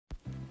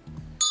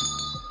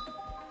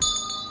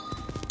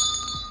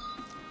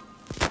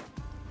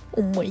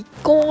Oh my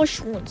gosh,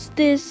 what's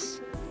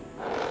this?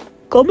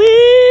 Come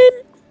in!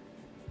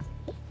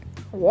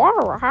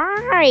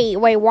 Why?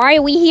 Wait, why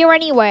are we here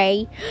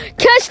anyway?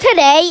 'Cause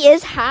today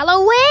is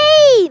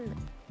Halloween!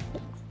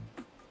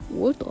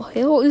 What the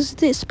hell is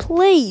this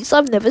place?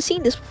 I've never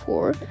seen this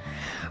before.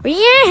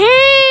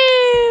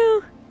 Yeah!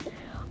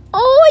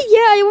 Oh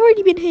yeah, I've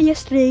already been here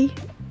yesterday.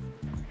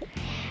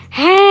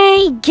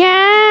 Hey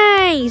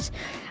guys!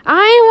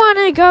 I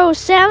wanna go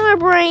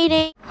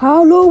celebrating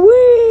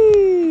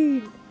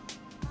Halloween!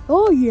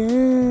 Oh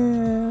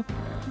yeah!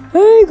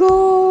 Hey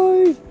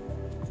guys!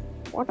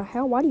 What the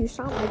hell? Why do you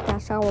sound like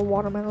that, sour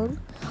watermelon?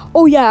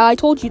 Oh yeah, I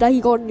told you that he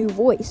got a new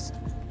voice.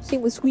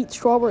 Same with Sweet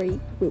Strawberry.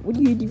 Wait, what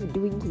are you even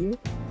doing here?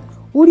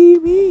 What do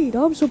you mean?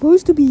 I'm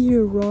supposed to be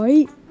here,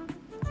 right?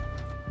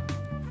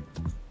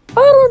 I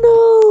don't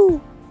know.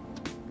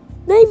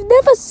 They've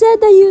never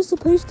said that you're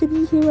supposed to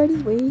be here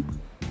anyway.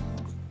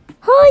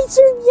 Hi,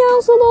 Sir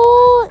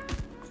Meowsalot!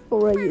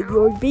 Alright,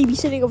 your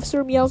babysitting of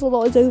Sir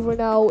Meowsalot is over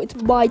now. It's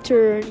my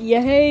turn.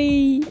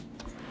 Yay!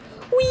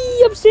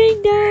 Wee, I'm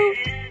sitting down.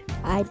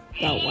 I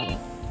don't want to.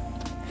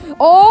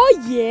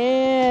 Oh,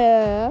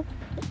 yeah!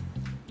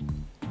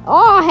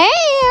 Oh,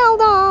 hell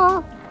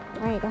no!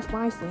 Right, that's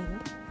my thing.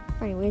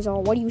 Anyways,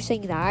 what are you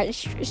saying that?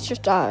 It's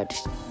just, okay,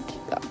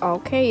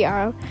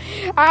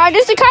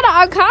 this is kind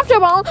of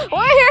uncomfortable.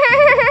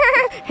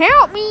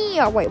 Help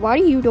me! Oh, wait, what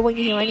are you doing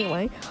here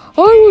anyway?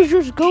 I was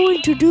just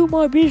going to do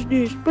my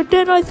business, but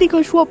then I think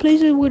I swapped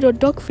places with a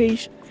duck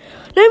face.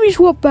 Let me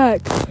swap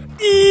back.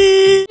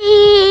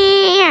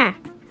 Yeah!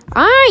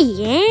 Oh,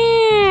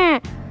 yeah!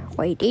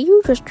 Wait, did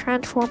you just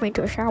transform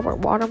into a sour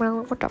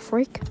watermelon? What the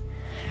freak?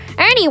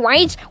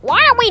 Anyways,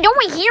 what are we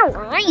doing here,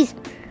 guys?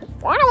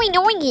 What are we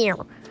doing here?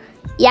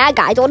 Yeah,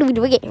 guys, what are we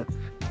doing here?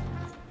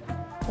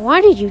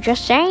 What did you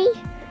just say?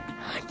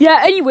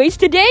 Yeah, anyways,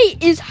 today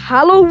is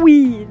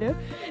Halloween.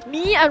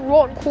 Me and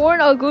Rotten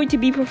Corn are going to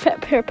be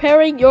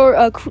preparing your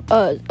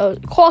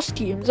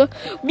costumes.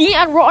 Me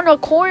and Rotten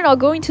Corn are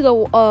going to the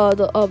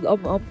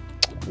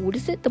what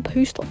is it? The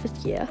post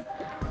office. Yeah,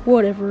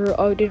 whatever.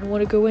 I didn't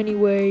want to go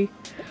anyway.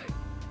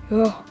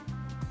 Ugh,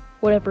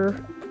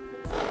 whatever.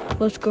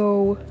 Let's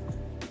go.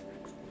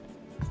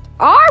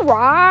 All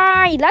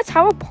right, let's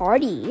have a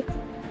party.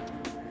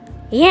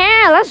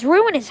 Yeah, let's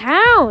ruin his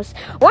house.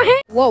 What?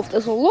 Whoa,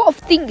 there's a lot of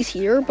things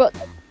here, but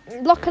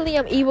luckily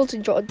I'm able to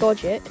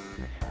dodge it.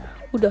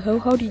 What the hell?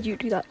 How did you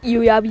do that?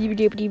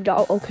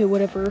 Okay,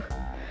 whatever.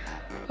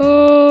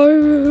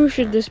 Who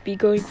should this be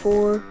going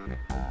for?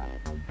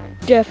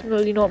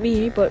 Definitely not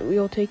me, but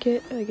we'll take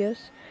it, I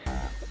guess.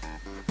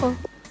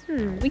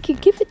 We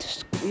could give it to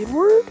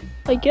Squidward,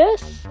 I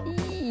guess.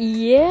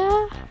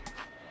 Yeah.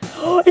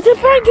 It's a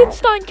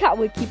Frankenstein cat.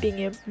 We're keeping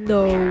him.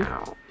 No,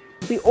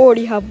 we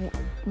already have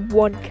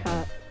one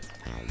cat.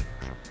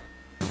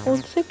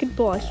 On second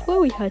thought, I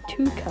swear we had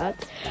two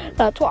cats.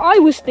 That's what I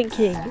was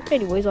thinking.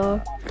 Anyways,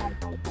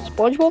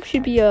 SpongeBob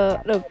should be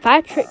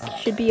Patrick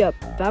should be a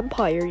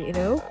vampire, you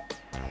know?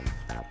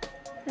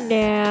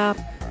 Nah,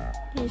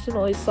 he's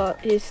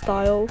not his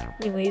style.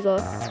 Anyways,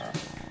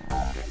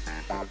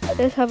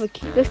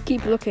 let's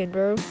keep looking,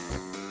 bro.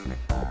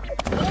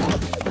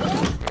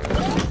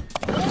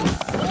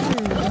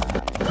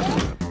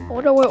 I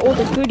wonder where all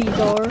the goodies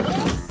are.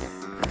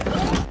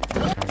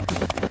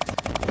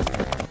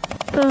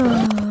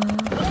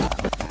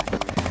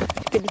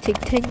 It's gonna take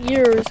 10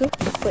 years,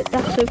 but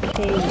that's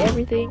okay.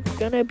 Everything's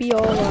gonna be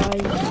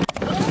alright.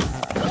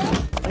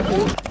 I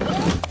hope.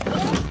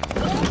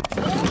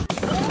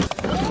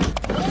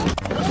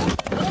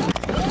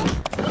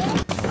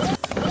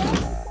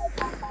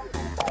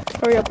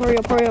 Hurry up,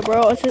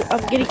 bro. I'm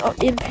getting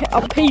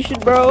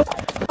impatient, bro.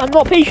 I'm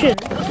not patient.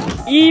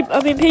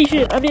 I'm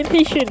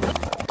impatient.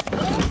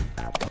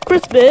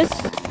 Christmas.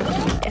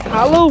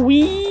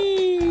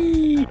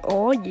 Halloween.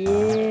 Oh,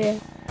 yeah.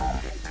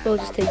 We'll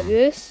just take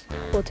this.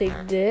 We'll take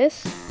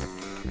this.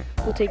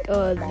 We'll take,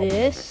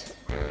 this.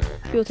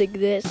 We'll take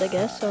this, I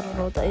guess. I don't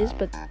know what that is,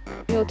 but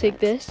we'll take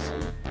this.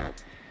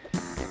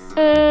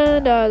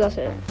 And, that's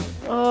it.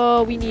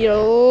 Oh, we need a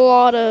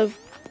lot of...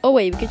 Oh,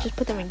 wait, we could just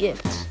put them in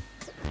gifts.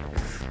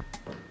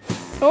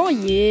 Oh,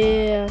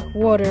 yeah.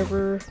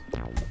 Whatever.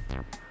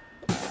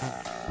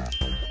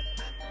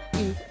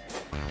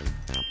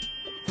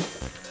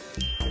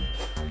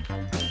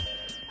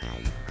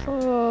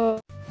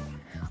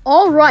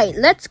 Alright,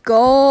 let's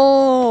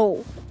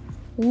go.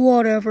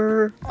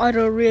 Whatever. I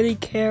don't really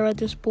care at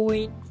this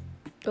point.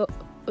 Oh,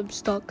 I'm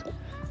stuck.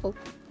 Oh.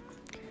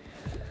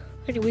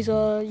 Anyways,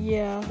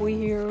 yeah, we're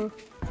here.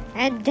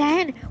 And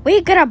then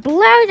we're gonna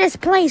blow this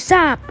place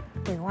up.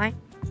 Wait, what?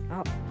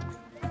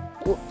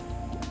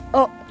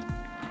 Oh.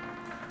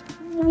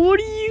 What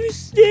do you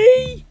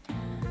say?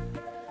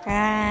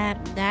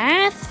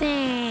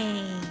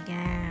 Nothing.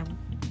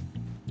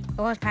 It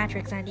was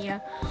Patrick's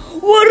idea.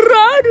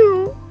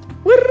 Waradu!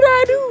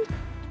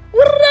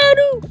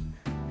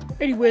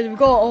 Anyways, we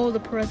got all the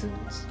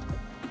presents.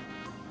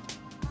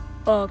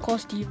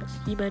 Costumes.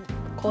 He meant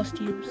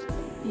costumes.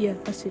 Yeah,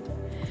 that's it.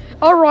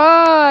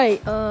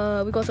 Alright!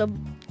 We got some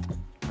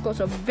We've got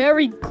some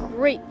very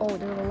great. Oh,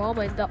 there's a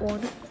llama in that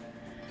one.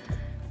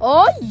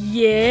 Oh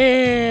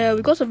yeah,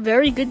 we got some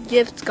very good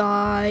gifts,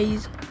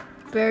 guys.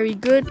 Very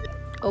good.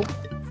 Oh,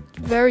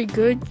 very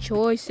good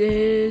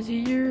choices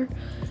here.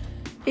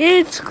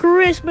 It's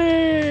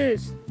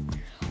Christmas.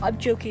 I'm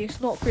joking.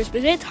 It's not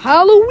Christmas. It's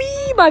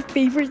Halloween, my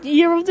favorite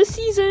year of the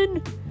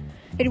season.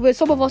 Anyway,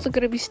 some of us are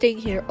gonna be staying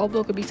here. I'm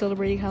not gonna be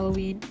celebrating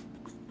Halloween.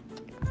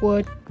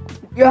 What?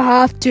 You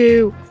have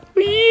to.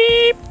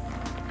 Beep.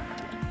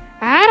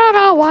 I don't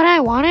know what I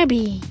want to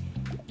be.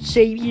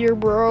 Same here,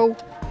 bro.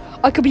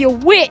 I could be a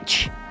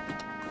witch.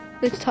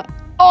 This time.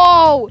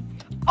 Oh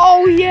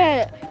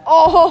yeah.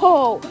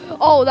 Oh,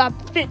 that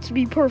fits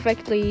me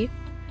perfectly.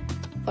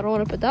 I don't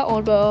want to put that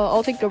on, but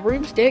I'll take the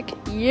broomstick.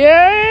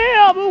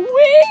 Yeah, I'm a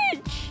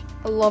witch.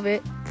 I love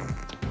it.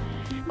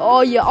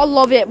 Oh yeah, I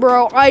love it,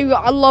 bro.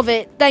 I love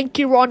it. Thank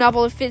you, Ron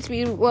Apple. It fits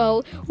me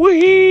well.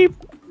 Weep.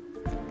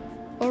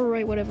 All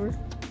right, whatever.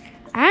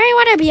 I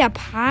want to be a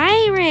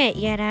pirate,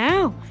 you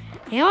know.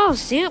 It'll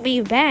suit me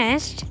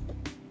best.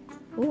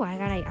 Ooh,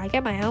 I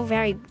got my own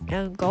very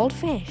own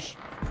goldfish.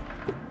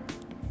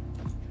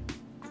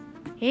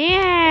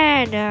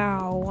 Yeah,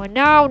 no.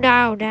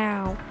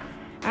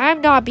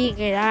 I'm not being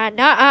that.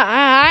 No,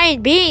 I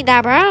ain't being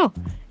that, bro.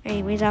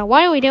 Anyways,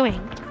 what are we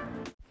doing?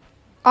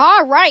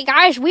 All right,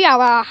 guys, we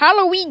have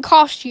Halloween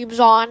costumes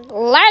on.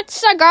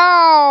 Let's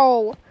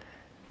go.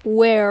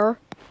 Where?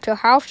 To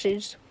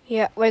houses.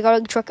 Yeah, we're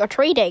going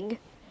trick-or-treating.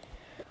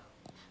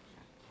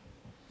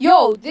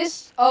 Yo,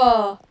 this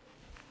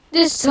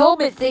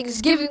helmet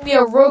thing's giving me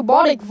a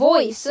robotic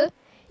voice.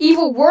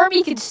 Evil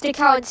Wormy can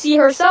stick out and see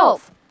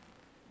herself.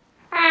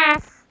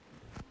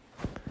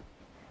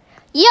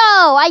 Yo,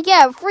 I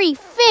get a free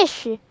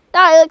fish.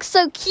 That looks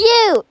so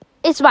cute.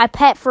 It's my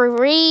pet for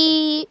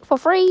free.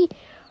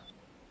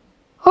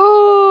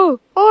 Oh,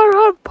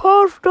 I have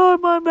pasta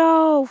in my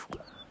mouth.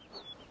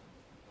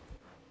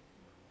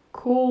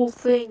 Cool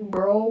thing,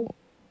 bro.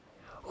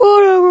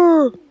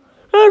 Whatever.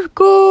 Let's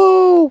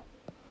go.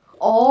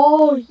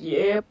 Oh,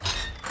 yep.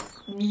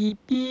 Beep,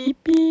 beep,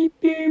 beep,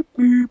 beep,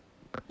 beep.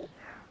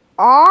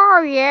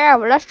 Oh, yeah,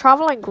 let's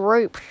travel in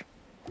groups.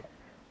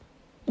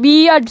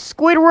 Me and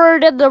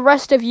Squidward and the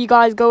rest of you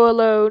guys go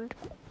alone.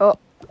 Oh.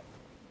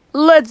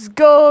 Let's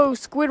go,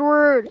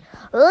 Squidward.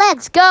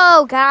 Let's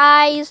go,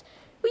 guys.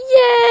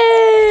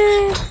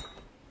 Yeah.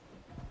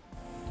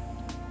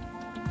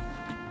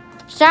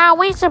 So, are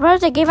we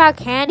supposed to give out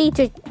candy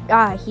to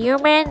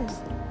humans?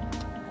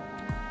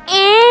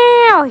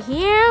 Ew,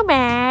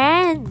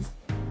 humans.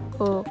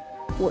 Oh,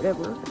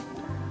 whatever.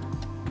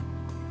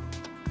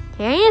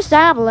 Can you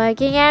stop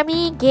looking at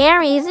me?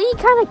 Gary, isn't he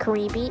kind of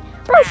creepy?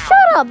 Bro,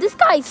 shut up. This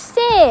guy's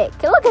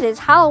sick. Look at his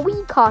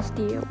Halloween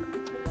costume.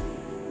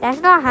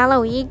 That's not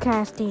Halloween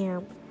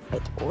costume.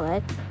 Wait,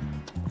 what?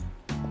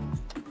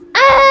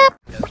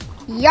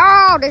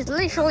 Yo, there's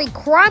literally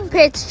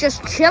crumpets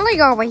just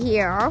chilling over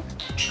here.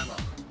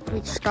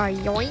 It's the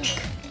yoink.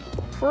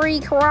 Free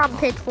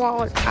crumpet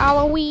for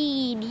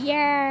Halloween.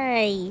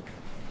 Yay.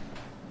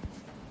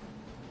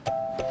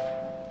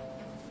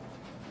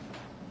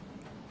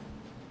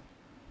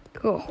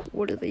 Oh,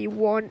 what do they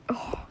want?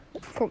 Oh,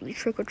 probably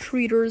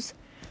trick-or-treaters.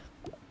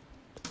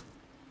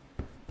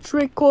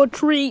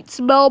 Trick-or-treat,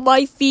 smell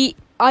my feet.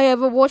 I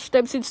haven't washed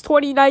them since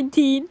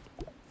 2019.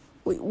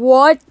 Wait,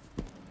 what?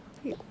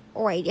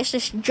 Wait, this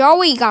is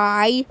Joey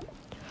guy.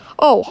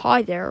 Oh,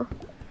 hi there.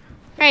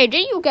 Hey,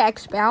 did you get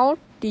expelled?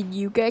 Did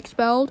you get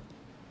expelled?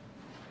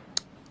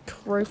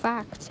 True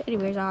fact.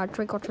 Anyways,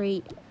 trick or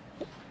treat.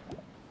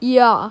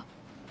 Yeah.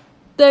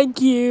 Thank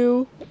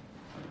you.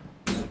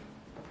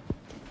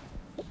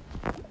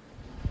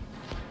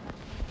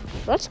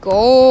 Let's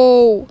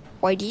go.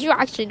 Wait, did you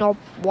actually not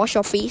wash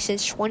your face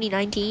since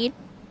 2019?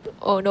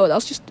 Oh no, that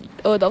was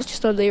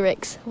just the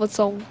lyrics of a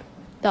song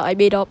that I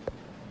made up.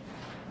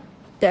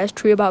 That's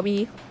true about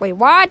me. Wait,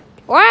 what?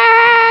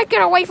 What?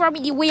 Get away from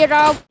me, you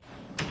weirdo.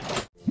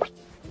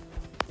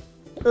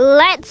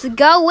 Let's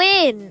go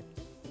in.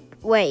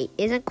 Wait,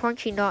 isn't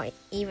Crunchy not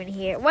even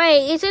here?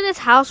 Wait, isn't this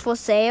house for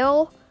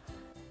sale?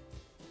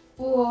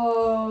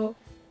 Whoa.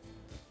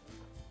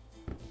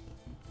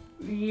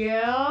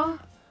 Yeah.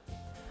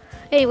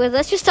 Anyways,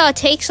 let's just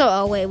take some.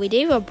 Oh wait, we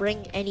didn't even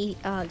bring any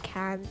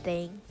can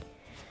thing.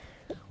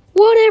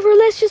 Whatever,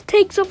 let's just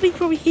take something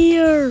from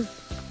here.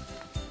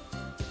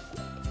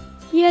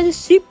 Yeah, the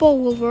soup bowl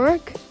will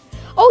work.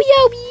 Oh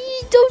yeah,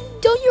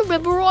 don't you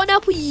remember on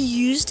up we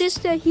used this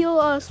to heal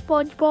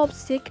SpongeBob's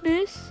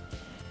sickness?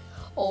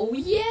 Oh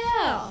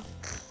yeah.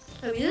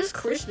 I mean, it's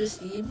Christmas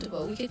themed,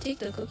 but we can take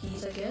the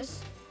cookies, I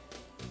guess.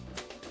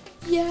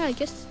 Yeah, I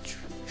guess it's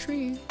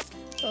true.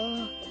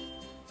 Oh.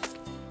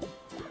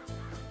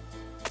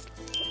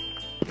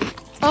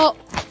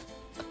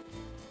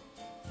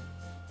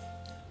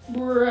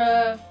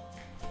 Bruh.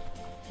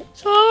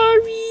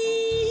 Sorry.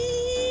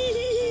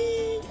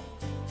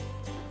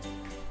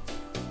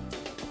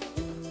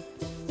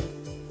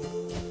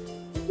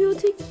 We'll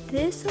take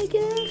this, I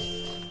guess.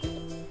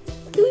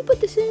 Can we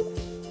put this in?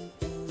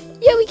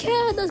 Yeah, we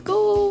can. Let's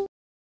go.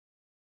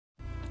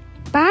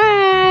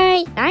 Bye.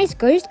 Hey, nice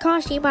ghost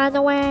costume, by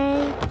the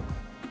way.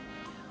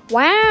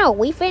 Wow,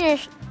 we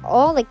finished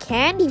all the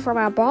candy from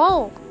our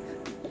bowl.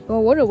 I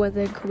wonder when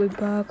they're coming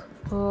back.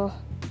 Oh.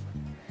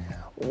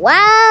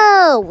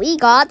 Wow, we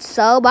got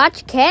so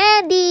much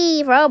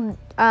candy from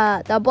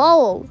the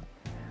bowl.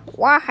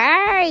 Wow,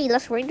 hey,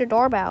 let's ring the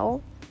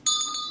doorbell.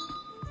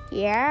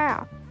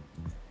 Yeah.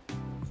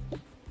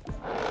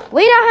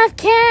 We don't have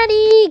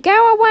candy.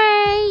 Go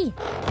away.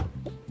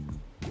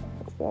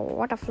 Whoa,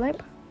 what a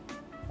flip.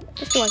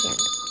 Let's do it again.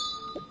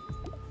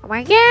 Oh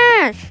my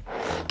gosh.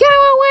 Go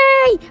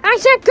away. I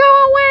said go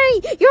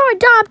away. You're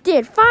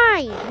adopted.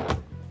 Fine.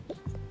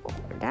 Oh,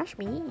 that's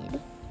mean.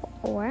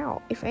 Oh,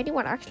 wow. If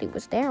anyone actually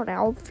was there,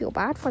 I would feel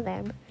bad for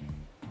them.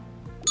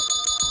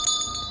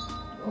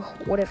 Oh,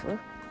 whatever.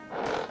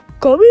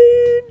 Come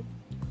in.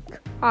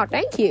 Oh,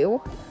 thank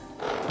you.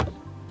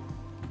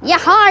 You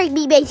hired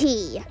me,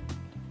 matey.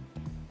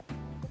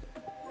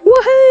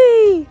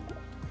 Wahey!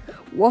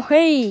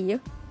 Wahey!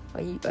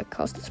 I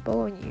cast a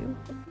spell on you.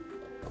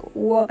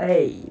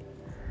 Wahey!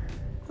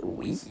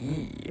 Wee.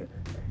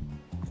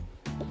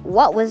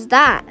 What was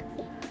that?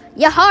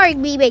 You hired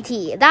me,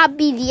 matey. That'll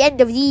be the end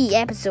of the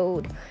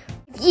episode.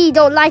 If ye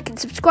don't like and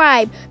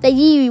subscribe, then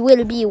ye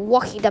will be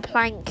walking the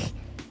plank.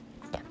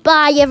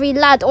 Bye, every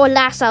lad or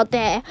lass out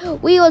there.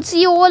 We will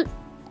see you all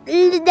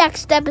in the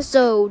next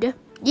episode.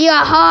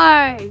 Yeah,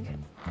 hard.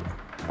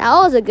 That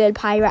was a good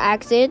pirate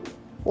accent.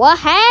 Well,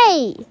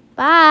 hey.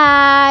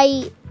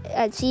 Bye.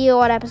 And see you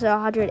on episode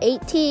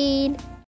 118.